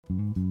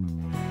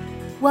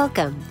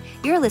Welcome.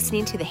 You're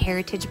listening to the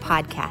Heritage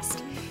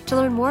Podcast. To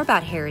learn more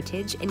about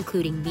Heritage,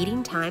 including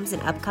meeting times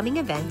and upcoming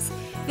events,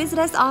 visit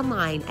us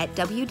online at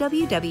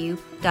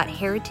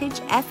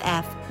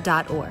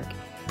www.heritageff.org.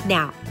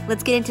 Now,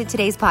 let's get into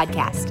today's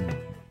podcast.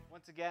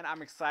 Once again,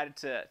 I'm excited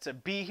to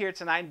be here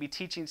tonight and be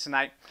teaching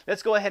tonight.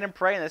 Let's go ahead and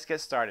pray and let's get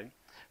started.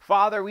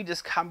 Father, we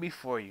just come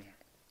before you.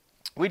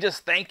 We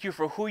just thank you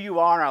for who you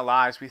are in our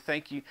lives. We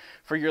thank you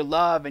for your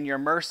love and your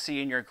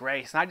mercy and your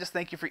grace. And I just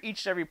thank you for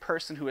each and every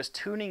person who is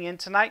tuning in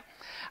tonight.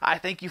 I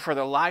thank you for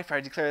their life.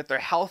 I declare that they're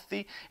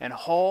healthy and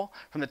whole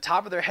from the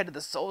top of their head to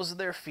the soles of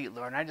their feet,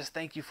 Lord. And I just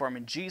thank you for them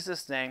in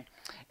Jesus' name.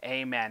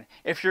 Amen.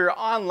 If you're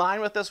online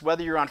with us,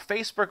 whether you're on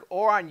Facebook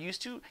or on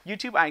YouTube,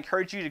 I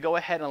encourage you to go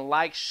ahead and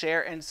like,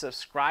 share, and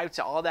subscribe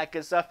to all that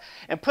good stuff.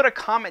 And put a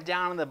comment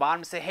down on the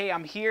bottom and say, hey,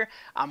 I'm here.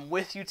 I'm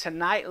with you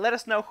tonight. Let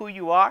us know who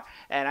you are.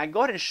 And I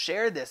go ahead and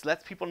share this.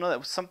 Let people know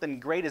that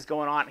something great is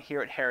going on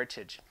here at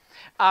Heritage.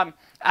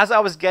 As I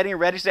was getting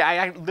ready today,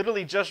 I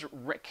literally just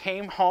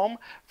came home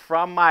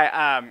from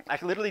my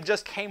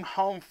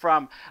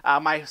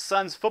my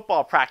son's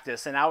football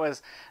practice, and I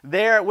was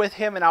there with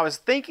him, and I was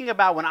thinking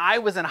about when I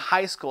was in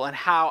high school and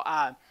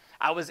how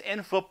I was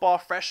in football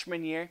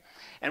freshman year,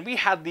 and we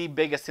had the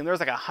biggest team. There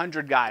was like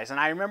 100 guys, and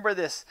I remember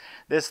this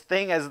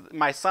thing as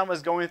my son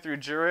was going through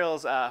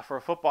drills for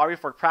football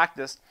before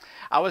practice.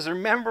 I was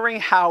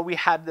remembering how we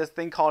had this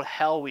thing called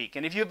Hell Week,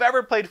 and if you've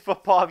ever played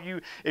football,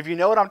 if you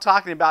know what I'm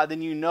talking about,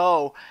 then you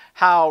know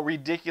how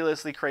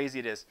ridiculously crazy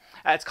it is.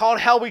 It's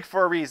called Hell Week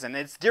for a reason.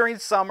 It's during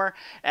summer,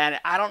 and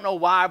I don't know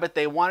why, but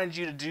they wanted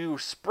you to do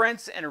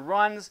sprints and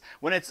runs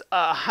when it's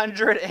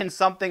 100 and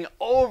something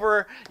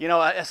over,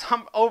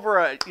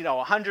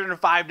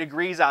 105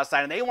 degrees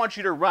outside, and they want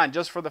you to run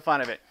just for the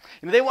fun of it.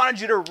 They wanted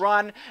you to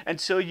run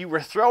until you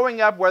were throwing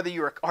up, whether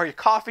you're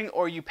coughing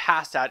or you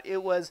passed out.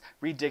 It was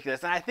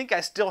ridiculous, and I think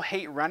I still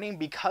hate running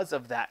because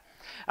of that.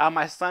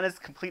 My son is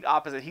the complete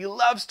opposite. He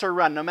loves to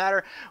run. No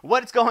matter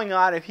what's going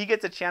on, if he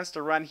gets a chance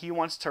to run, he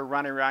wants to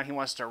run around. He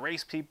wants to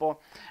race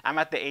people. I'm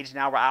at the age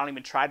now where I don't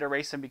even try to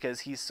race him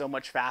because he's so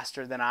much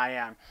faster than I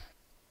am.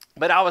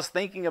 But I was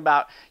thinking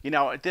about,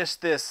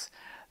 this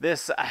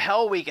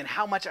Hell Week and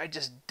how much I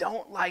just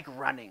don't like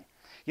running.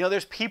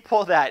 There's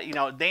people that,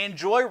 they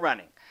enjoy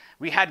running.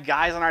 We had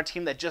guys on our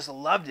team that just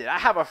loved it. I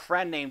have a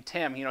friend named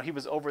Tim. He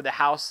was over the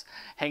house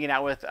hanging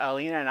out with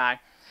Alina and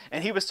I.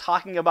 And he was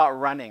talking about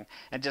running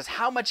and just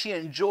how much he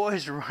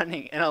enjoys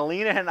running. And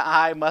Alina and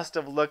I must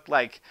have looked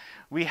like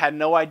we had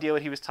no idea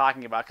what he was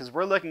talking about, because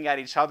we're looking at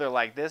each other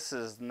like this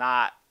is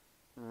not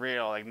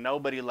real. Like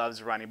nobody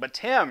loves running. But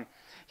Tim,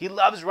 he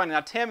loves running.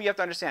 Now, Tim, you have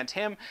to understand,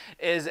 Tim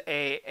is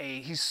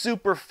he's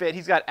super fit.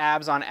 He's got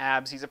abs on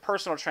abs. He's a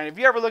personal trainer. If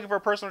you're ever looking for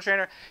a personal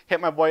trainer,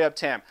 hit my boy up,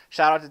 Tim.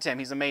 Shout out to Tim.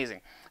 He's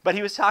amazing. But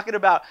he was talking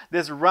about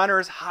this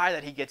runner's high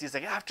that he gets. He's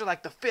like, after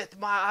like the 5th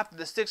mile, after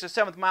the 6th or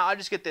 7th mile, I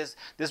just get this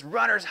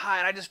runner's high,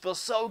 and I just feel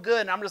so good.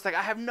 And I'm just like,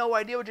 I have no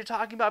idea what you're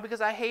talking about because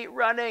I hate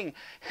running.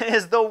 It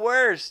is the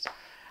worst.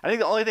 I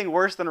think the only thing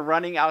worse than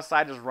running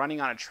outside is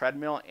running on a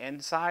treadmill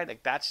inside.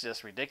 Like, that's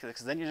just ridiculous,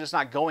 because then you're just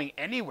not going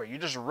anywhere. You're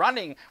just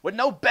running with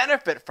no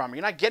benefit from it.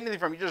 You're not getting anything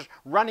from it. You're just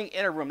running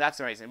in a room.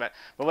 That's amazing, but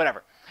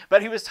whatever.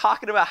 But he was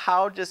talking about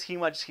how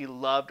much he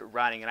loved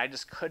running, and I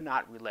just could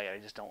not relate. I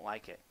just don't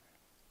like it.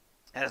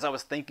 And as I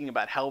was thinking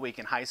about Hell Week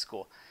in high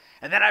school,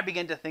 and then I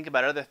began to think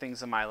about other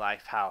things in my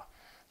life, how,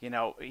 he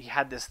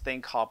had this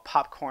thing called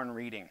popcorn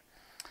reading.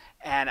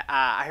 And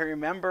I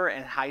remember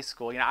in high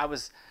school, I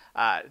was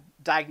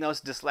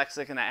diagnosed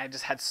dyslexic, and I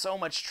just had so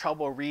much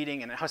trouble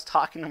reading. And I was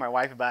talking to my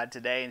wife about it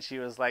today, and she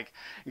was like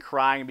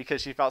crying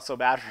because she felt so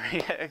bad for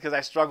me because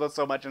I struggled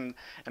so much in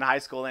high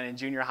school and in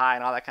junior high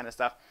and all that kind of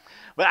stuff.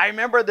 But I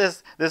remember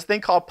this thing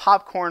called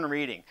popcorn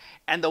reading.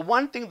 And the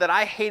one thing that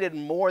I hated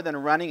more than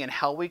running in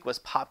Hell Week was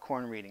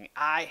popcorn reading.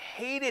 I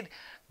hated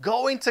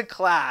going to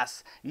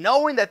class,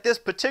 knowing that this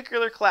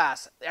particular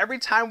class, every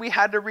time we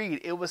had to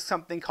read, it was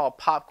something called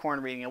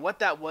popcorn reading. And what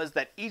that was,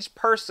 that each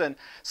person,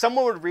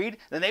 someone would read,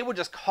 then they would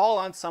just call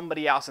on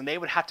somebody else, and they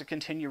would have to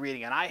continue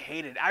reading. And I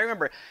hated it. I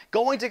remember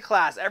going to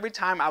class, every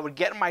time I would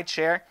get in my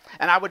chair,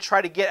 and I would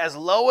try to get as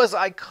low as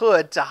I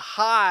could to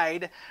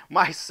hide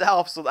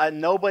myself so that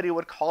nobody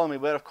would call me.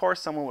 But of course,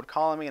 someone would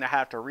call me, and I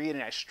had to read,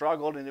 and I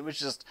struggled, and it was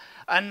just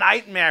a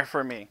nightmare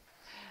for me.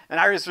 And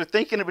I was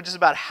thinking just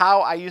about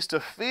how I used to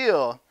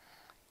feel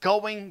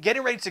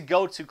getting ready to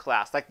go to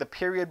class, like the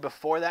period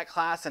before that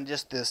class, and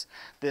just this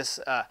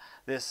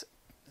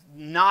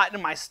knot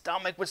in my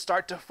stomach would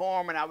start to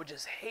form, and I would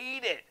just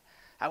hate it.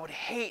 I would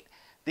hate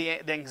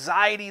the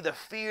anxiety, the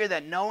fear,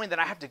 that knowing that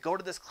I have to go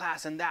to this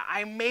class and that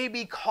I may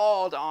be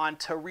called on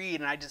to read,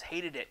 and I just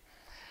hated it.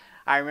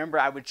 I remember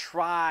I would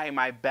try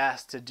my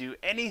best to do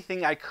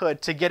anything I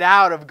could to get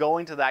out of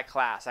going to that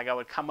class. Like, I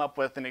would come up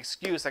with an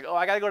excuse, like, oh,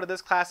 I got to go to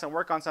this class and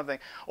work on something,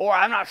 or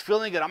I'm not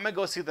feeling good, I'm going to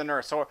go see the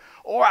nurse, or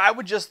I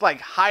would just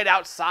like hide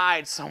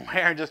outside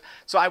somewhere just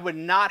so I would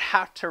not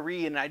have to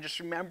read. And I just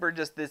remember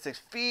just this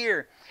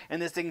fear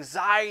and this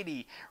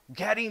anxiety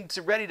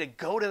ready to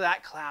go to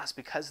that class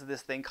because of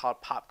this thing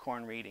called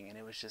popcorn reading. And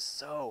it was just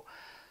so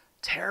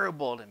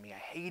terrible to me. I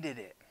hated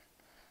it.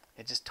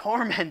 It just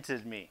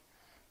tormented me.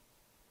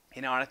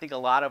 And I think a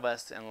lot of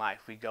us in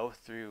life, we go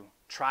through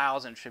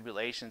trials and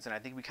tribulations, and I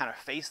think we kind of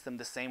face them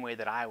the same way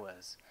that I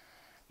was.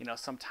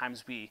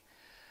 Sometimes we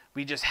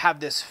just have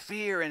this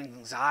fear and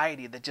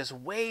anxiety that just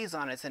weighs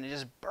on us, and it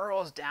just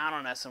burrows down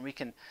on us, and we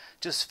can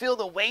just feel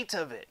the weight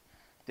of it.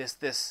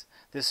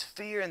 This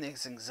fear and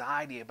this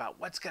anxiety about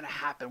what's going to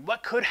happen,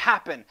 what could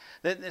happen,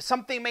 that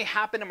something may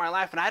happen in my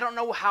life, and I don't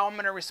know how I'm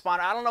going to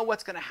respond. I don't know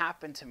what's going to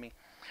happen to me.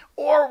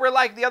 Or we're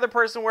like the other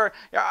person where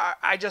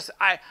I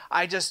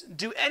just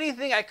do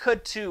anything I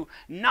could to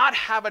not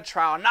have a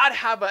trial, not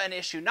have an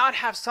issue, not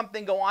have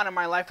something go on in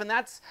my life. And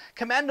that's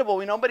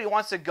commendable. Nobody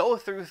wants to go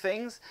through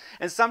things.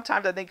 And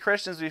sometimes I think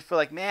Christians, we feel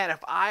like, man, if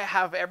I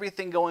have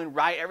everything going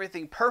right,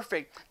 everything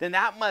perfect, then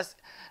that must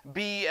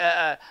be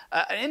an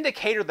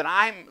indicator that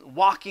I'm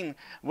walking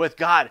with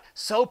God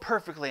so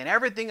perfectly and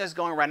everything is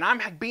going right. And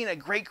I'm being a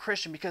great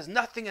Christian because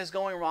nothing is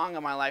going wrong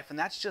in my life. And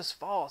that's just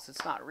false.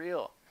 It's not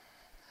real.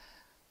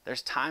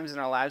 There's times in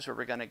our lives where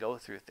we're going to go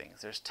through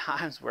things. There's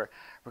times where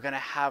we're going to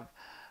have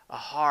a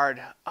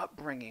hard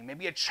upbringing.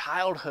 Maybe a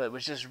childhood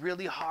was just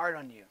really hard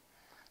on you.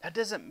 That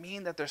doesn't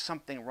mean that there's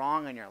something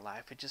wrong in your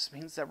life. It just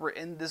means that we're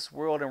in this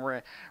world and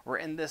we're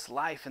in this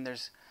life, and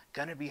there's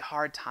going to be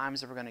hard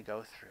times that we're going to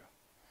go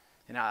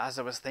through. As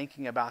I was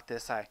thinking about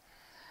this,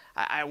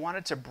 I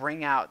wanted to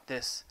bring out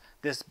this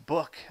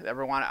book that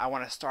I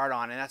want to start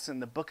on, and that's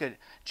in the book of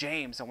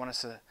James. I want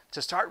us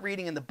to start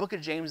reading in the book of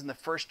James in the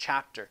first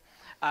chapter.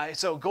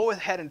 So go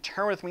ahead and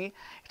turn with me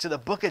to the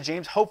book of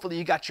James. Hopefully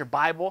you got your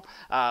Bible,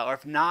 or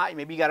if not,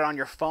 maybe you got it on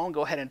your phone.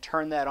 Go ahead and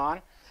turn that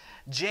on.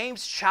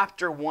 James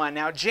chapter 1.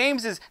 Now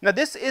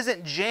this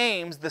isn't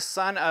James, the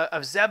son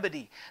of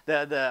Zebedee,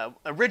 the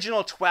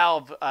original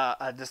 12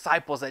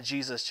 disciples that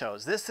Jesus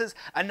chose. This is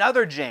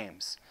another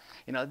James.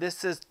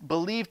 This is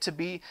believed to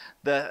be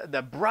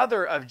the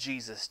brother of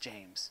Jesus,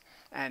 James.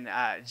 And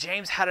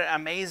James had an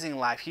amazing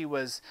life. He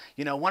was,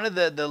 one of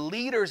the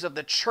leaders of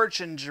the church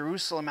in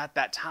Jerusalem at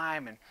that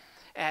time.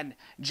 And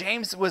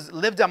James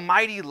lived a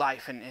mighty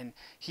life, and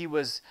he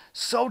was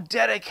so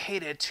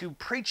dedicated to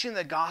preaching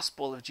the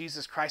gospel of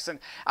Jesus Christ. And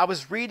I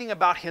was reading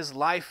about his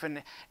life,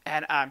 and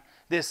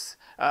this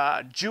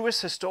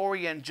Jewish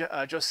historian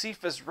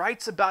Josephus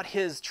writes about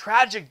his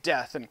tragic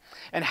death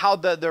and how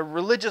the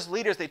religious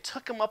leaders, they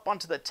took him up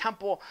onto the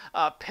temple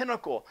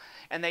pinnacle,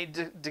 and they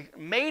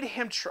made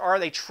him, or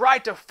they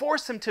tried to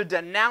force him to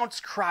denounce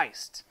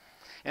Christ.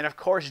 And of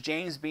course,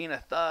 James, being a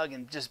thug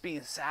and just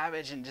being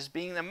savage and just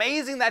being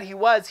amazing that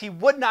he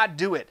would not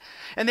do it.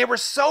 And they were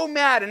so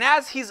mad. And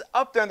as he's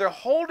up there and they're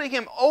holding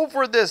him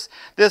over this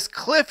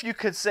cliff, you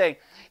could say,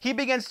 he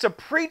begins to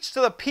preach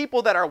to the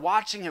people that are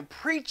watching him,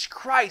 preach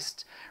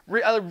Christ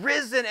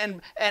risen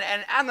and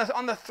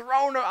on the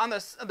throne, on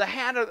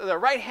the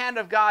right hand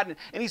of God.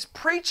 And he's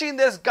preaching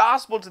this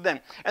gospel to them.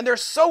 And they're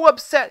so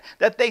upset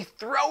that they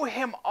throw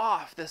him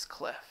off this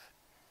cliff.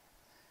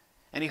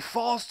 And he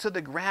falls to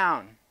the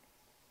ground.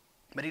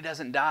 But he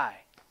doesn't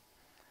die.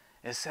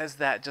 It says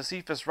that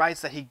Josephus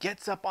writes that he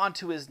gets up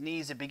onto his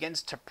knees and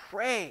begins to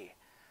pray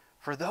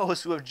for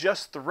those who have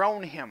just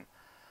thrown him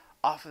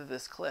off of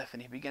this cliff.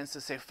 And he begins to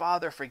say,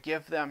 Father,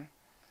 forgive them.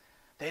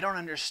 They don't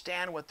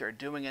understand what they're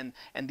doing.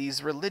 And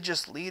these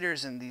religious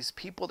leaders and these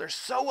people, they're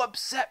so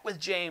upset with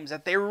James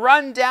that they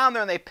run down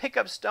there and they pick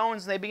up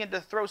stones and they begin to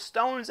throw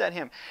stones at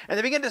him. And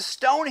they begin to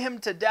stone him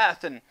to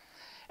death.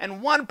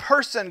 And one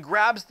person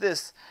grabs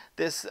this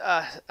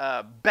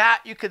bat,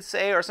 you could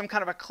say, or some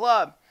kind of a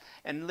club,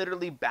 and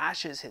literally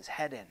bashes his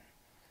head in.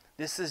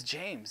 This is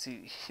James.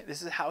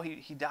 This is how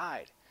he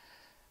died.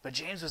 But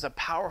James was a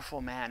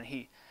powerful man.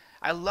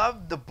 I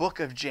love the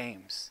book of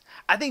James.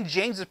 I think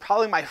James is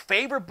probably my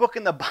favorite book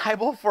in the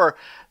Bible for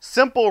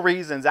simple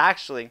reasons,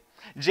 actually.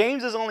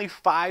 James is only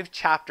 5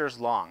 chapters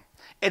long.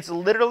 It's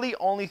literally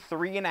only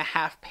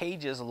 3.5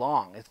 pages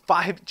long. It's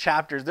 5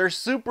 chapters. They're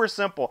super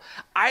simple.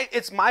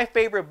 It's my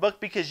favorite book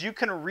because you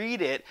can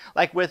read it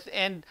like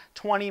within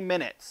 20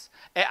 minutes.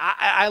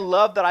 I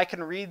love that I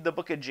can read the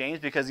book of James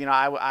because,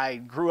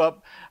 I grew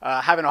up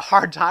having a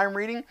hard time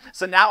reading.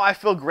 So now I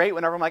feel great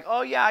whenever I'm like,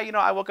 oh yeah,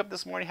 I woke up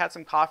this morning, had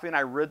some coffee, and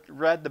I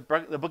read the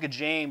book of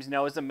James.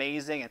 It's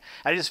amazing. And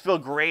I just feel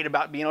great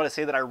about being able to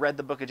say that I read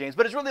the book of James.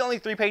 But it's really only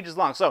 3 pages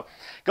long. So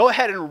go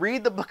ahead and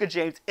read the book of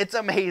James. It's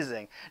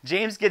amazing.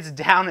 James gets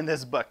down in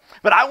this book.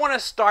 But I want to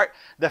start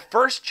the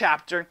first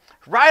chapter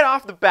right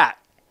off the bat.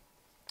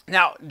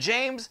 Now,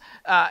 James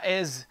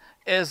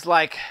is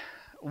like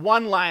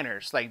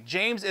one-liners. Like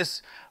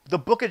the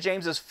book of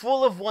James is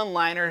full of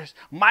one-liners,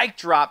 mic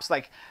drops.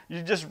 Like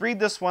you just read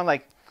this one.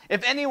 Like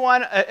if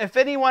anyone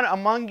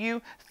among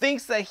you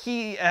thinks that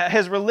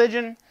his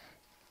religion.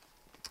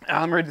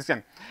 Let me read this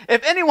again.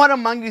 If anyone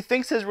among you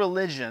thinks his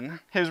religion,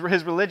 his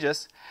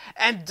religious,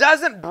 and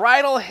doesn't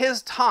bridle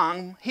his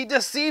tongue, he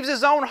deceives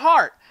his own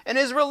heart, and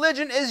his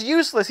religion is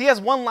useless. He has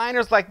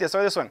one-liners like this,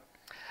 or this one.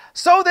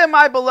 So then,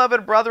 my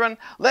beloved brethren,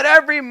 let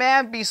every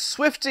man be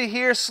swift to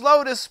hear,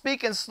 slow to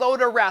speak, and slow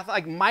to wrath.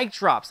 Like mic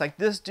drops. Like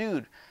this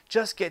dude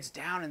just gets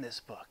down in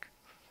this book.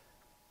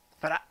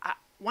 But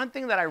one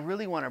thing that I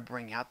really want to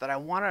bring out, that I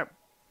want to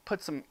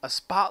put a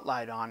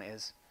spotlight on,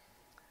 is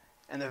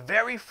in the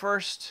very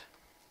first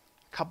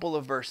couple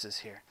of verses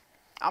here.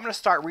 I'm going to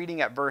start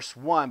reading at verse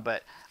 1,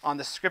 but on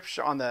the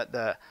scripture, on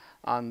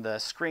the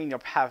screen,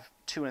 you'll have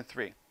 2 and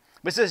 3.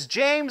 But it says,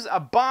 James, a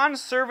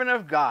bondservant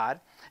of God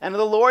and of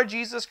the Lord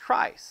Jesus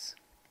Christ,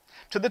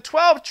 to the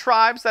 12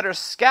 tribes that are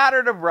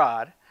scattered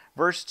abroad,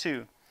 verse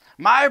 2,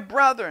 my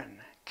brethren,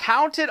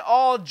 count it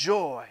all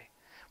joy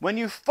when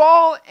you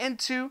fall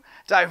into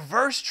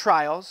diverse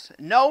trials,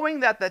 knowing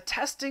that the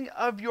testing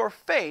of your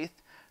faith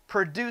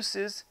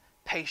produces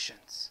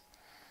patience.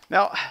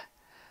 Now,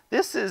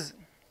 this is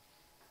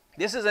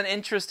an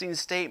interesting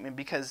statement,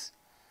 because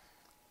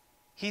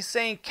he's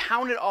saying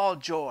count it all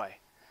joy.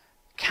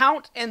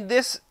 Count in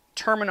this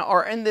terminal,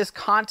 or in this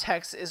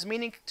context, is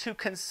meaning to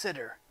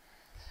consider.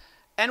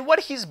 And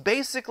what he's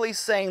basically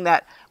saying,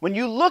 that when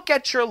you look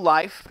at your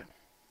life,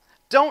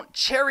 don't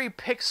cherry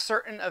pick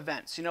certain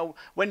events. You know,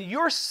 when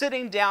you're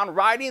sitting down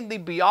writing the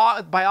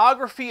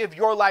biography of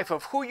your life,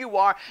 of who you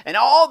are and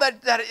all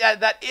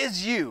that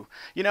is you,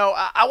 you know,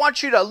 I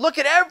want you to look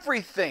at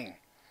everything.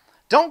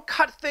 Don't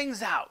cut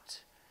things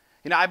out.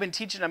 You know, I've been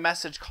teaching a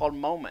message called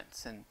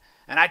Moments, and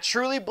I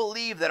truly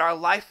believe that our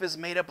life is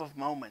made up of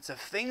moments, of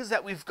things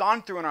that we've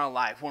gone through in our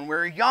life, when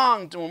we're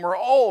young, when we're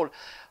old,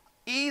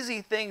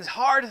 easy things,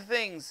 hard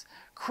things,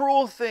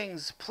 cruel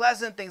things,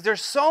 pleasant things.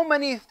 There's so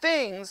many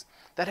things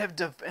that have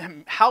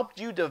helped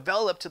you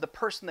develop to the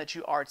person that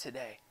you are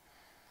today.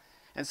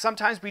 And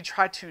sometimes we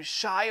try to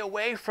shy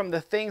away from the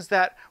things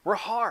that were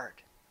hard.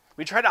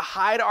 We try to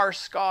hide our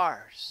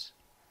scars.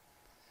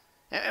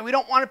 And we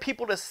don't want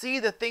people to see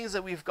the things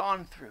that we've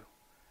gone through.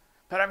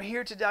 But I'm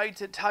here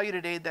to tell you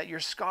today that your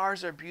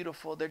scars are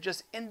beautiful. They're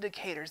just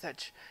indicators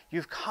that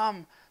you've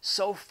come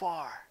so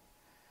far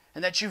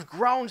and that you've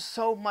grown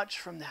so much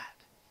from that.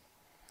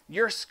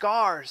 Your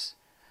scars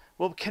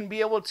can be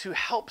able to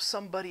help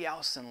somebody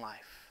else in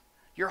life.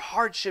 Your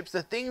hardships,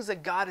 the things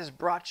that God has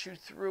brought you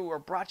through or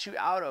brought you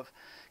out of,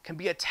 can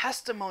be a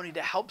testimony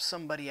to help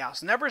somebody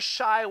else. Never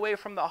shy away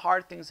from the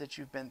hard things that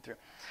you've been through.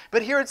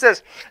 But here it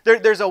says,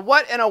 there's a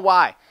what and a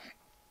why,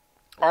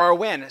 or a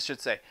when, I should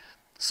say.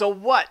 So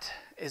what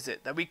is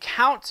it? That we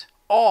count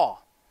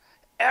all,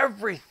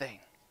 everything.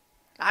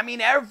 I mean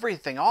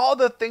everything, all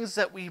the things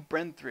that we've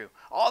been through,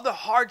 all the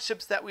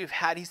hardships that we've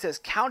had. He says,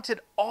 count it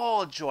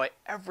all joy,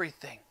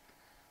 everything.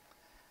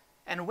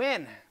 And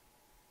when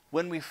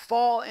we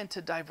fall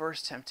into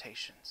diverse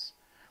temptations,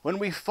 when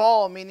we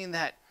fall, meaning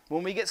that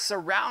when we get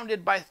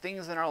surrounded by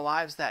things in our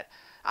lives that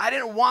I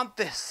didn't want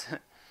this,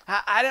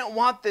 I didn't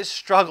want this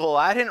struggle,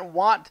 I didn't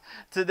want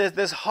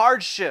this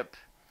hardship,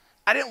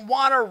 I didn't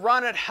want to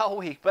run at Hell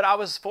Week, but I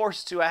was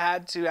forced to, I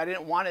had to, I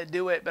didn't want to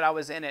do it, but I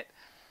was in it.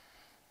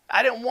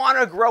 I didn't want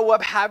to grow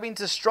up having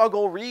to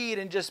struggle read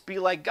and just be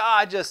like,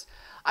 God,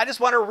 I just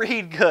want to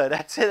read good.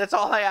 That's it. That's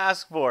all I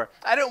ask for.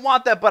 I didn't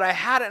want that, but I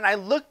had it. And I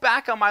look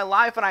back on my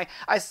life and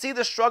I see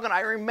the struggle, and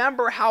I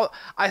remember how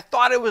I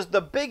thought it was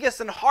the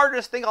biggest and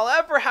hardest thing I'll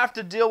ever have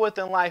to deal with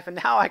in life. And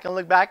now I can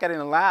look back at it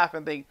and laugh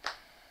and think,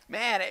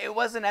 man, it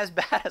wasn't as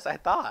bad as I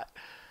thought.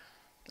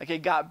 Like,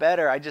 it got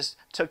better. I just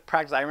took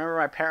practice. I remember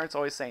my parents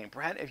always saying,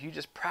 Brent, if you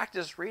just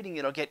practice reading,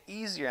 it'll get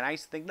easier. And I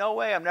used to think, no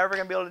way, I'm never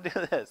going to be able to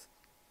do this.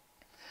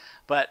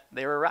 But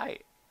they were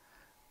right.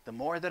 The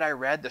more that I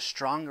read, the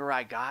stronger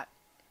I got.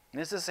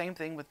 And it's the same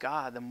thing with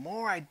God. The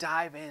more I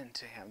dive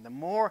into Him, the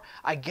more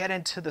I get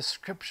into the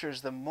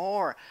Scriptures, the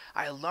more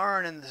I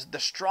learn, and the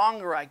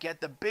stronger I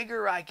get, the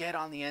bigger I get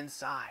on the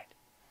inside.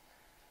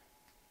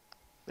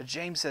 But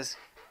James says,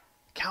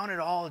 count it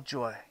all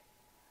joy.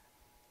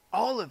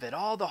 All of it,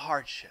 all the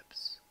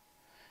hardships.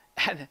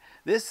 And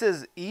this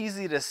is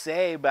easy to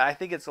say, but I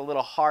think it's a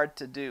little hard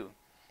to do.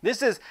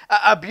 This is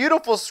a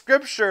beautiful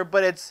scripture,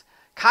 but it's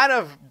kind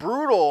of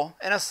brutal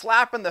and a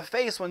slap in the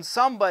face when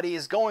somebody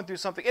is going through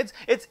something.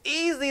 It's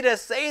easy to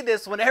say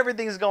this when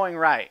everything's going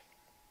right.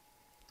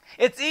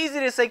 It's easy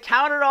to say,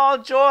 count it all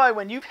joy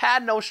when you've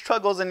had no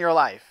struggles in your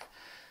life.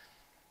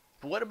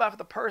 But what about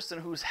the person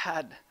who's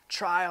had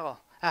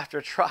trial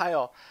after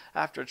trial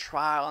after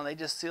trial, and they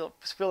just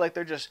feel like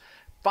they're just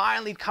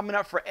finally coming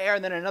up for air,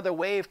 and then another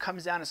wave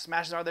comes down and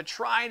smashes them? They're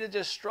trying to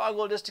just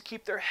struggle just to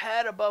keep their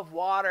head above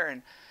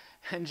water.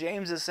 And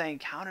James is saying,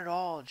 count it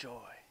all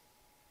joy.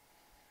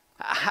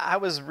 I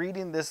was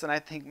reading this and I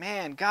think,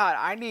 man, God,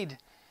 I need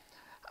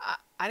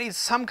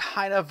some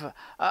kind of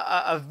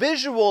a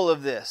visual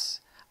of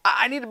this.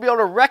 I need to be able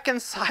to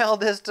reconcile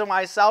this to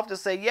myself, to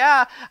say,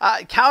 yeah,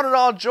 count it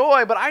all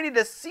joy, but I need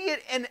to see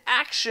it in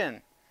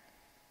action.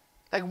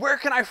 Like, where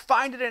can I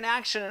find it in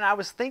action? And I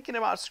was thinking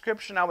about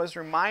Scripture, and I was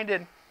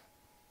reminded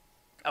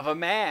of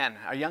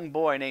a young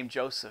boy named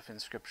Joseph in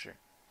Scripture.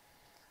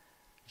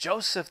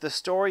 Joseph, the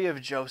story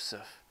of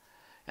Joseph.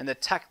 And the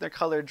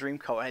Technicolor dream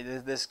coat,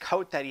 this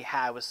coat that he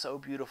had was so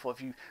beautiful.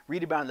 If you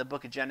read about it in the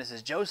book of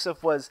Genesis,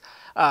 Joseph was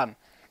the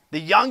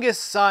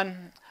youngest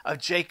son of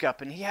Jacob,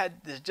 and he had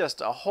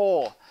just a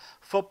whole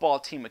football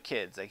team of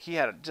kids. Like, he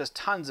had just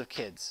tons of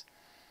kids.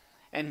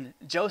 And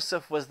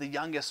Joseph was the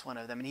youngest one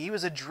of them, and he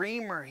was a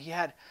dreamer. He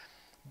had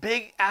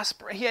he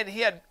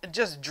had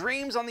just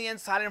dreams on the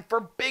inside and for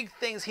big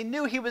things. He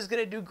knew he was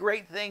going to do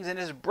great things, and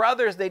his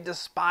brothers, they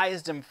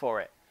despised him for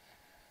it.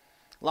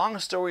 Long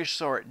story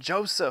short,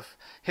 Joseph,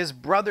 his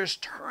brothers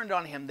turned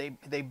on him.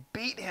 They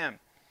beat him.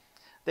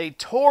 They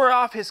tore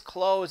off his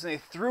clothes and they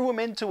threw him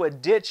into a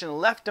ditch and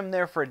left him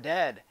there for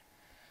dead.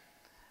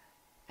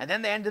 And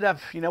then they ended up,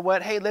 you know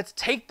what? Hey, let's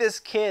take this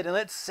kid and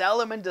let's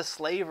sell him into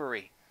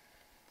slavery.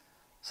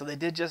 So they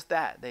did just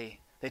that. They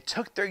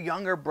took their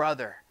younger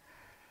brother,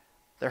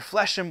 their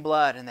flesh and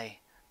blood, and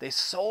they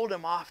sold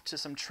him off to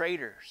some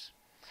traders.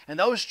 And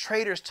those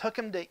traders took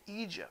him to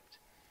Egypt.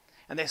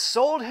 And they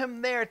sold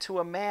him there to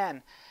a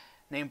man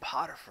named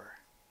Potiphar.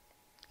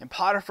 And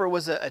Potiphar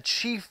was a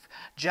chief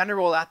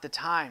general at the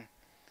time.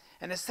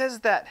 And it says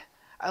that,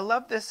 I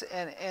love this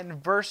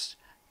in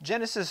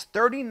Genesis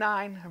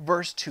 39,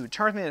 verse 2.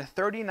 Turn with me to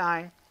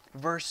 39,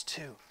 verse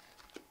 2.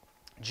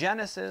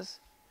 Genesis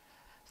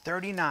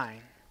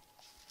 39,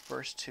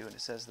 verse 2. And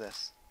it says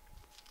this.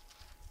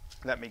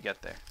 Let me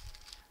get there.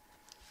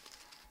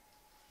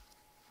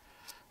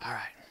 All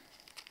right.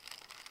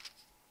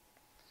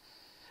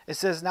 It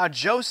says, now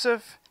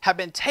Joseph had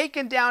been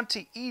taken down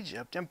to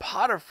Egypt, and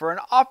Potiphar, an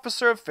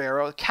officer of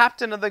Pharaoh,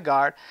 captain of the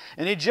guard,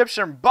 an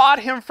Egyptian, bought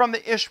him from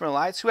the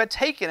Ishmaelites who had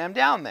taken him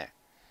down there.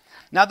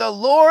 Now the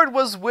Lord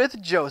was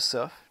with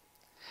Joseph,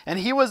 and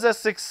he was a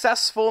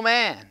successful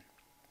man.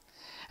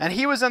 And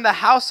he was in the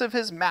house of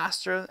his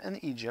master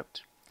in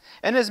Egypt.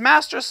 And his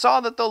master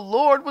saw that the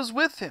Lord was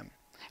with him,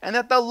 and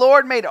that the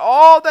Lord made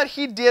all that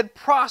he did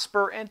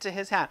prosper into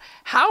his hand.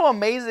 How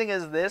amazing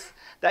is this?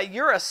 That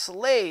you're a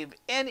slave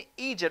in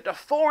Egypt, a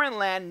foreign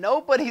land,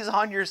 nobody's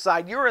on your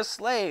side, you're a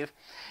slave,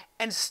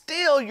 and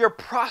still you're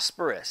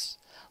prosperous.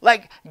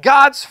 Like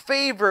God's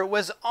favor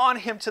was on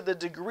him to the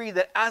degree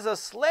that as a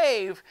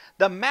slave,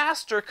 the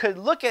master could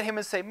look at him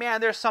and say,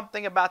 man, there's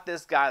something about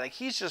this guy. Like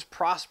he's just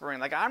prospering.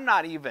 Like I'm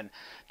not even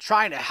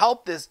trying to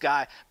help this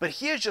guy, but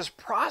he is just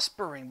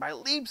prospering by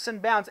leaps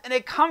and bounds. And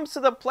it comes to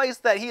the place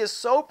that he is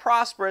so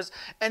prosperous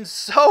and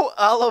so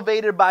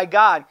elevated by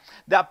God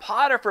that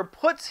Potiphar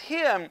puts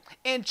him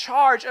in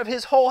charge of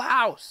his whole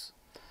house.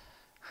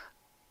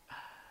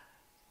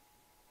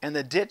 And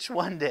the ditch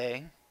one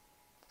day,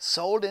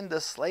 sold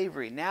into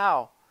slavery,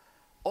 now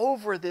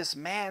over this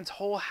man's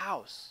whole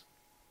house.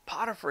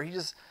 Potiphar, he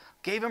just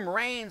gave him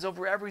reins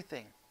over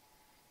everything.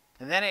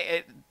 And then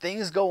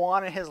things go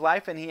on in his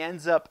life, and he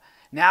ends up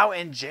now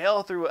in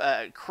jail through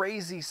a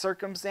crazy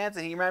circumstance.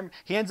 And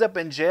he ends up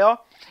in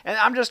jail. And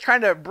I'm just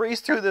trying to breeze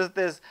through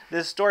this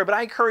story, but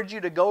I encourage you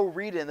to go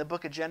read it in the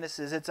book of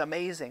Genesis. It's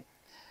amazing.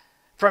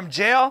 From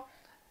jail,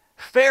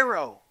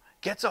 Pharaoh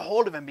gets a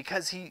hold of him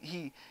because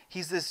he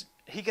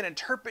can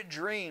interpret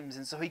dreams.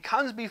 And so he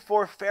comes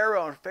before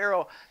Pharaoh, and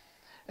Pharaoh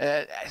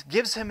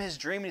gives him his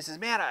dream. And he says,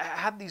 man, I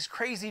have these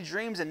crazy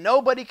dreams and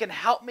nobody can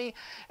help me.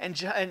 And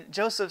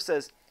Joseph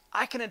says,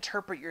 I can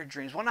interpret your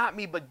dreams. Well, not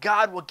me, but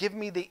God will give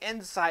me the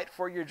insight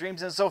for your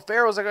dreams. And so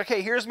Pharaoh's like,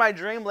 okay, here's my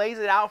dream, lays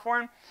it out for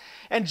him.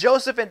 And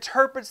Joseph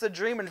interprets the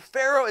dream, and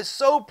Pharaoh is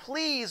so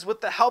pleased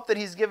with the help that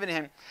he's given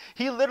him.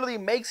 He literally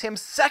makes him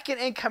second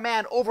in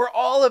command over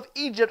all of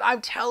Egypt.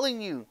 I'm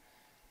telling you.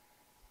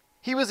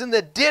 He was in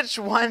the ditch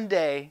one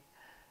day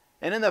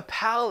and in the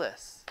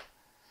palace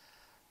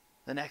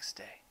the next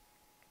day.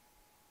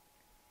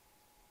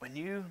 When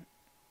you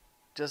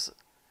just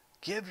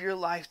give your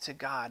life to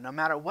God, no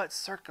matter what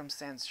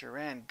circumstance you're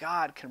in,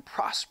 God can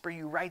prosper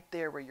you right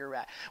there where you're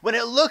at. When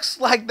it looks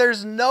like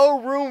there's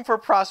no room for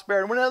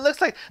prosperity, when it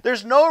looks like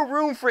there's no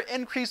room for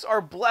increase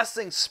or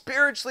blessing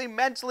spiritually,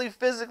 mentally,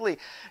 physically,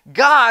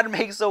 God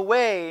makes a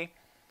way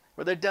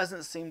where there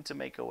doesn't seem to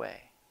make a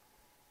way.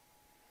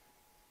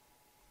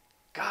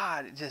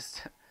 God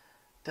just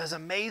does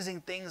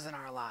amazing things in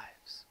our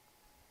lives.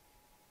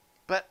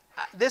 But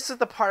this is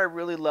the part I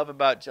really love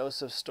about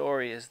Joseph's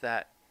story, is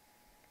that,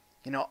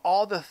 you know,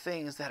 all the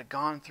things that had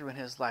gone through in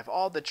his life,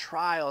 all the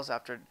trials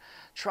after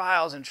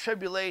trials and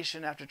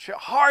tribulation after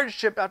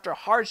hardship after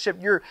hardship,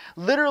 you're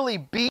literally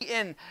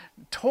beaten,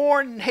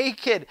 torn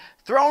naked,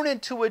 thrown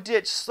into a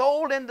ditch,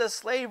 sold into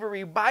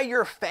slavery by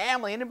your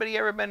family. Anybody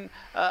ever been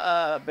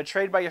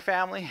betrayed by your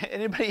family?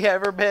 Anybody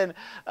ever been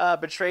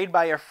betrayed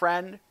by a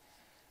friend?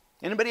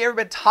 Anybody ever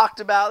been talked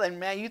about, and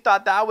man, you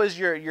thought that was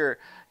your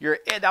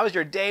that was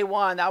your day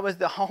one, that was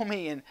the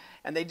homie,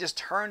 and they just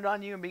turned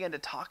on you and began to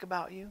talk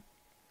about you?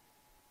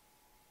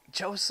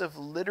 Joseph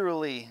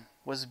literally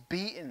was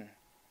beaten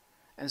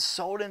and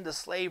sold into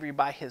slavery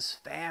by his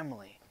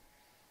family.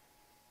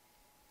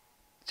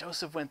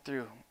 Joseph went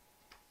through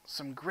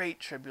some great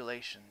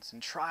tribulations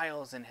and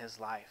trials in his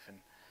life, and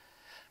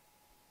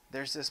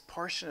there's this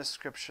portion of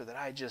scripture that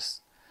I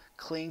just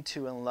cling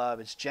to and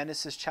love. It's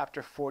Genesis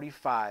chapter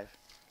 45.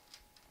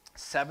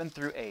 7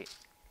 through 8.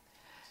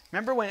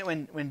 Remember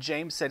when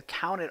James said,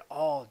 count it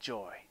all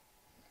joy?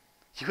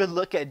 You would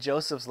look at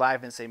Joseph's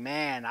life and say,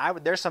 man,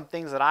 there's some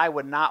things that I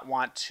would not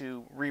want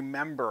to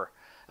remember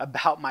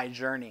about my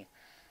journey.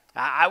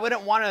 I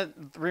wouldn't want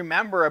to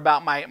remember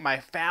about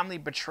my family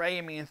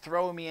betraying me and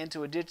throwing me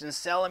into a ditch and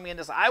selling me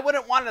into. I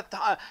wouldn't want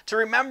to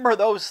remember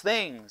those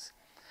things.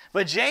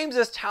 But James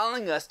is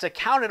telling us to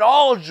count it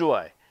all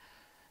joy.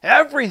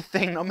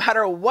 Everything, no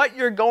matter what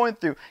you're going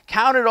through,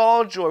 count it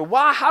all joy.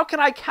 Why? How can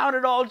I count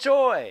it all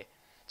joy?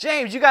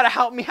 James, you got to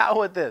help me out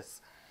with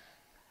this.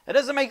 It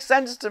doesn't make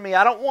sense to me.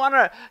 I don't want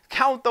to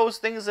count those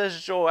things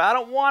as joy. I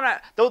don't want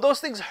to, though those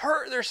things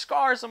hurt, they're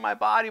scars on my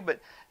body. But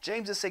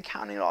James is saying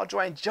counting it all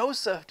joy. And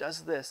Joseph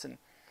does this. And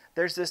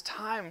there's this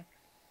time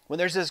when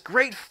there's this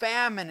great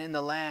famine in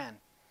the land.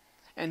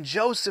 And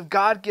Joseph,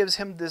 God gives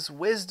him this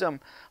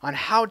wisdom on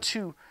how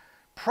to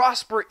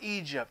prosper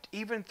Egypt,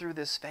 even through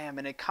this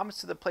famine. It comes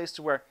to the place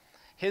to where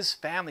his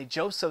family,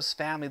 Joseph's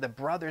family, the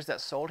brothers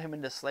that sold him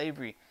into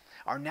slavery,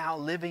 are now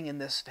living in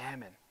this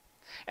famine.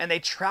 And they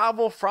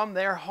travel from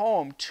their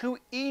home to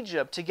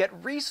Egypt to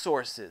get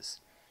resources.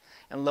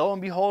 And lo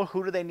and behold,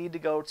 who do they need to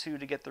go to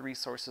get the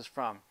resources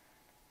from?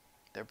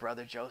 Their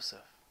brother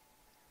Joseph.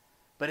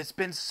 But it's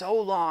been so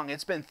long.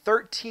 It's been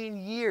 13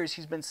 years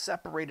he's been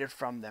separated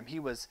from them.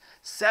 He was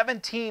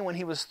 17 when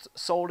he was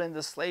sold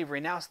into slavery.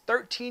 Now it's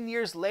 13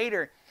 years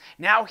later.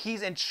 Now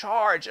he's in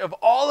charge of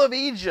all of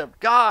Egypt.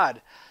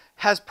 God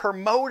has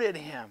promoted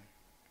him.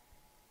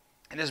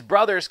 And his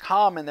brothers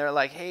come and they're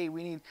like, hey,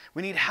 we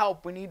need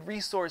help. We need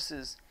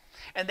resources.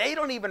 And they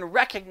don't even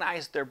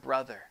recognize their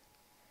brother.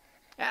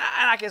 And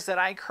like I said,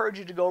 I encourage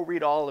you to go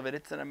read all of it.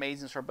 It's an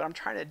amazing story. But I'm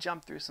trying to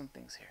jump through some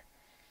things here.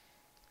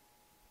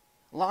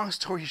 Long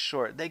story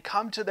short, they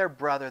come to their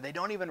brother. They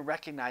don't even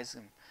recognize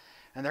him.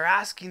 And they're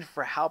asking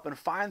for help. And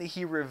finally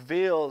he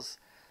reveals,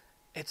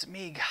 it's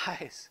me,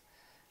 guys.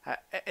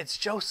 It's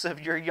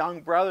Joseph, your young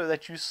brother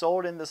that you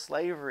sold into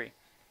slavery.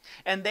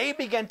 And they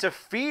begin to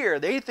fear.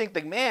 They think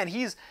that, man,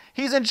 he's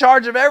in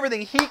charge of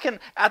everything. He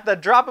can, at the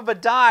drop of a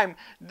dime,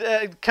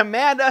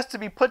 command us to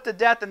be put to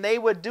death, and they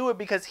would do it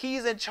because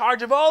he's in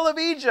charge of all of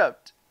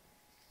Egypt.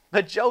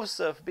 But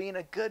Joseph, being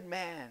a good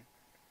man,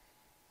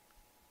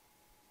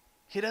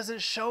 he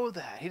doesn't show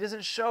that. He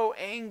doesn't show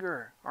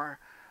anger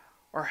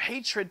or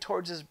hatred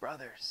towards his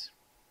brothers.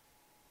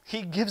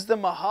 He gives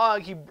them a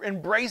hug. He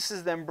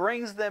embraces them,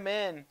 brings them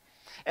in.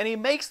 And he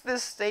makes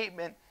this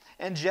statement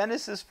in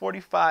Genesis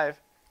 45,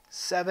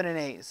 7 and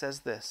 8. It says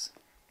this.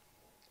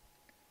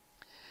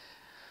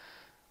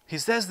 He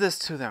says this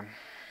to them.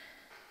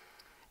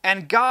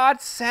 And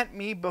God sent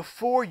me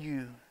before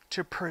you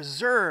to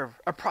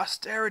preserve a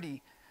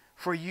posterity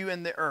for you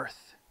in the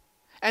earth,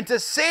 and to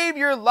save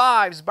your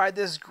lives by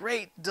this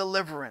great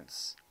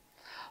deliverance.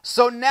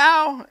 So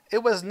now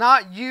it was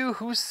not you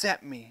who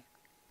sent me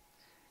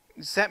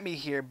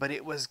here, but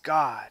it was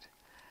God.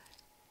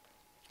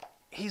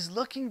 He's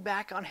looking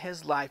back on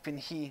his life and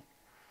he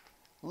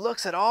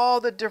looks at all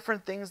the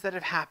different things that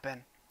have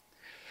happened.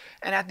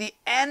 And at the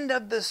end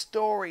of the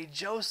story,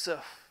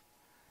 Joseph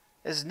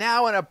is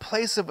now in a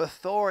place of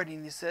authority,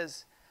 and he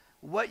says,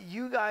 what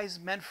you guys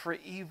meant for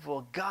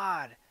evil,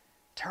 God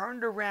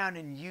turned around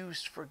and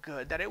used for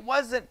good. That it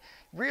wasn't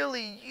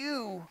really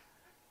you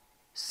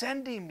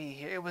sending me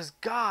here. It was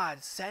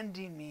God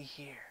sending me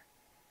here.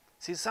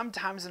 See,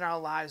 sometimes in our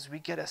lives we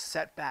get a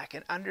setback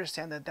and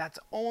understand that that's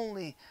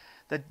only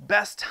the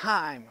best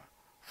time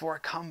for a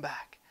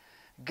comeback.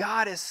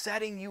 God is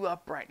setting you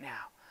up right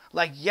now.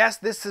 Like, yes,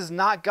 this is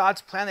not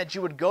God's plan that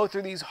you would go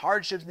through these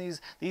hardships and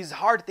these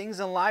hard things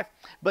in life,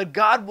 but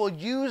God will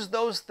use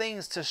those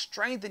things to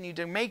strengthen you,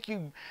 to make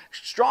you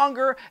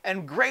stronger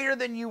and greater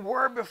than you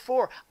were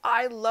before.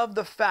 I love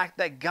the fact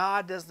that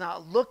God does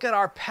not look at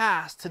our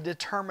past to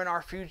determine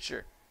our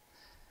future.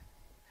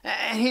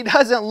 And he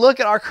doesn't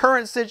look at our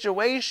current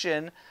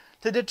situation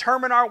to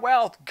determine our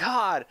wealth.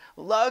 God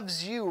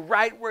loves you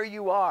right where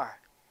you are.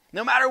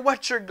 No matter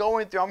what you're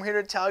going through, I'm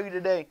here to tell you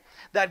today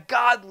that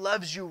God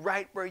loves you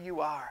right where you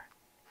are.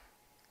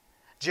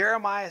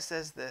 Jeremiah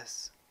says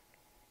this.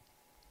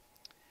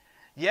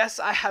 Yes,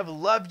 I have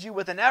loved you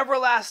with an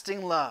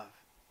everlasting love.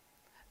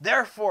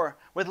 Therefore,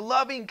 with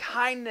loving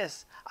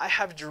kindness, I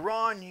have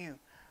drawn you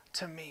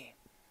to me.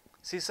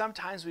 See,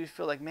 sometimes we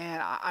feel like,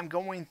 man, I'm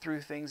going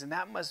through things, and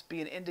that must be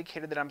an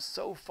indicator that I'm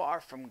so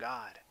far from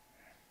God.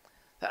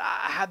 That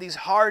I have these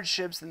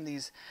hardships and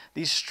these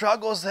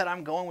struggles that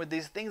I'm going with,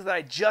 these things that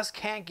I just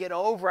can't get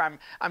over.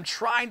 I'm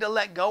trying to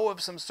let go of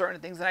some certain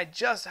things, and I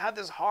just have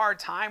this hard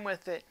time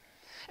with it.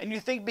 And you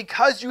think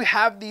because you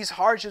have these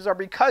hardships, or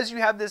because you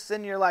have this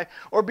sin in your life,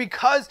 or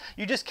because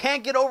you just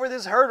can't get over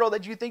this hurdle,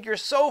 that you think you're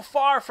so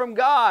far from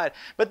God.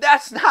 But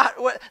that's not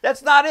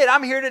it.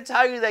 I'm here to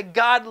tell you that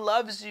God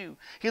loves you.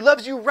 He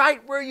loves you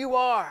right where you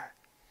are.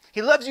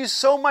 He loves you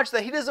so much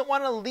that he doesn't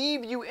want to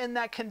leave you in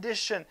that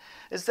condition.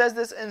 It says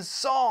this in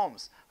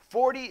Psalms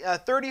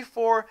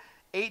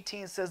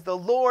 34:18 says, the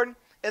Lord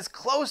is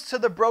close to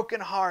the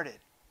brokenhearted,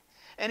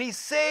 and he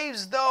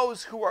saves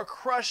those who are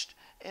crushed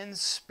in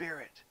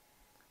spirit.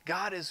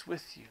 God is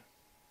with you.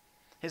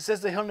 It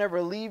says that he'll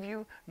never leave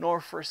you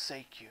nor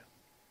forsake you.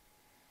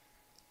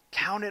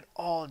 Count it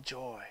all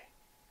joy.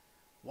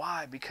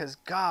 Why? Because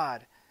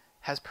God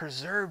has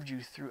preserved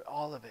you through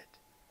all of it.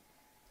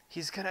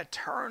 He's going to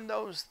turn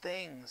those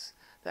things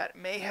that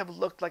may have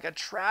looked like a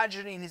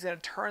tragedy, and he's going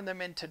to turn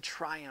them into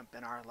triumph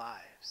in our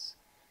lives.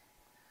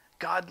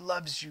 God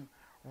loves you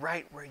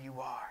right where you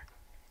are.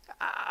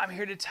 I'm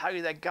here to tell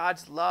you that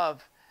God's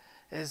love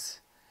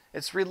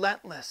it's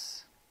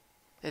relentless.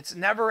 It's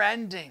never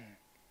ending.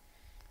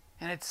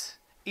 And it's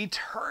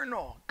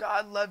eternal.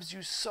 God loves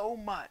you so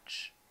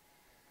much.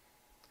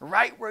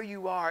 Right where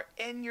you are,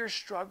 in your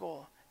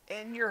struggle,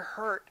 in your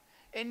hurt,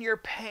 in your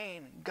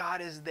pain,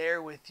 God is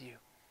there with you.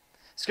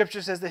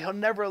 Scripture says that He'll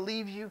never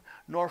leave you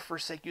nor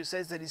forsake you. It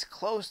says that He's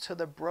close to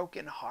the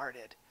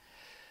brokenhearted.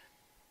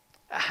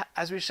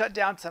 As we shut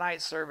down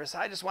tonight's service,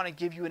 I just want to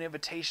give you an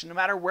invitation. No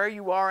matter where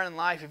you are in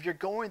life, if you're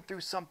going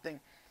through something,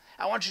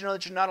 I want you to know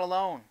that you're not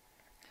alone.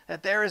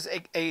 That there is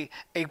a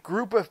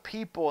group of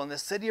people in the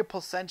city of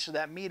Placentia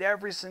that meet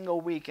every single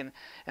week.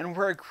 And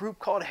we're a group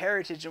called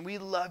Heritage, and we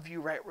love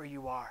you right where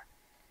you are.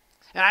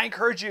 And I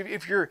encourage you,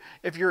 if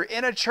you're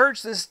in a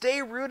church, then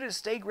stay rooted,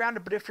 stay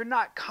grounded. But if you're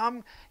not,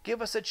 come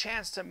give us a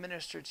chance to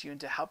minister to you and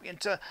to help you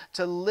and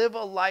to live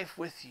a life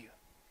with you.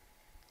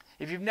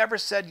 If you've never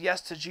said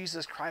yes to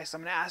Jesus Christ,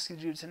 I'm going to ask you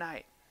to do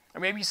tonight.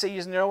 Or maybe you say,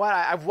 you know what,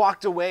 I've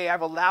walked away.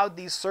 I've allowed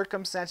these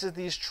circumstances,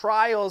 these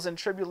trials and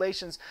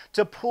tribulations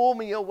to pull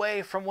me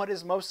away from what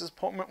is most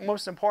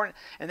important,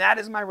 and that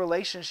is my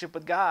relationship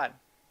with God.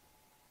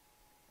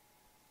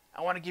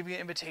 I want to give you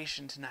an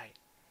invitation tonight.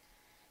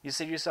 You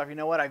say to yourself, you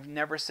know what, I've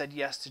never said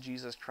yes to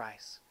Jesus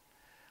Christ.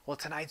 Well,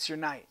 tonight's your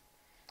night.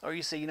 Or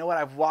you say, you know what,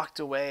 I've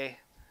walked away.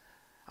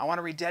 I want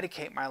to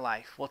rededicate my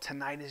life. Well,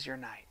 tonight is your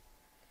night.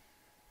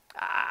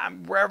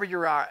 Wherever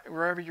you're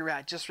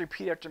at, just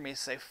repeat after me.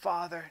 Say,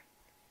 Father,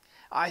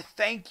 I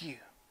thank you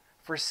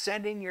for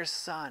sending your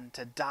Son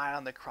to die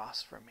on the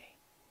cross for me.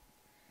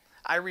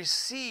 I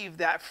receive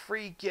that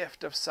free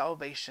gift of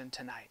salvation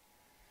tonight.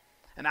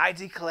 And I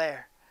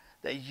declare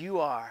that you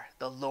are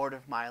the Lord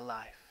of my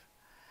life.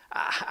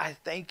 I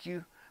thank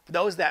you for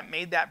those that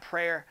made that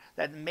prayer,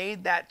 that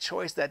made that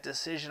choice, that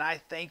decision.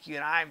 I thank you,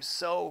 and I'm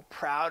so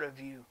proud of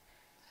you.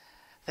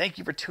 Thank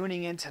you for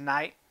tuning in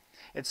tonight.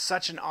 It's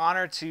such an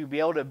honor to be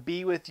able to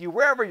be with you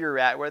wherever you're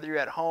at, whether you're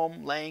at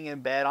home, laying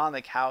in bed, on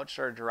the couch,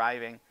 or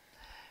driving.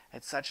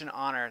 It's such an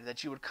honor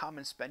that you would come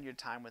and spend your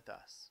time with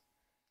us.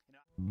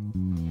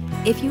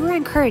 If you were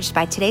encouraged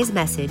by today's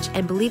message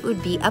and believe it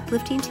would be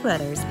uplifting to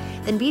others,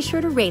 then be sure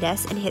to rate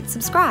us and hit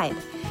subscribe.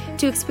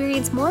 To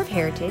experience more of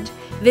Heritage,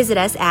 visit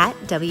us at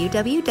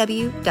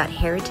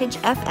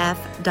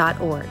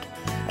www.heritageff.org.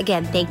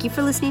 Again, thank you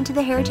for listening to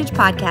the Heritage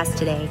Podcast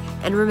today.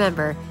 And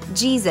remember,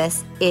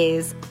 Jesus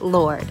is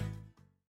Lord.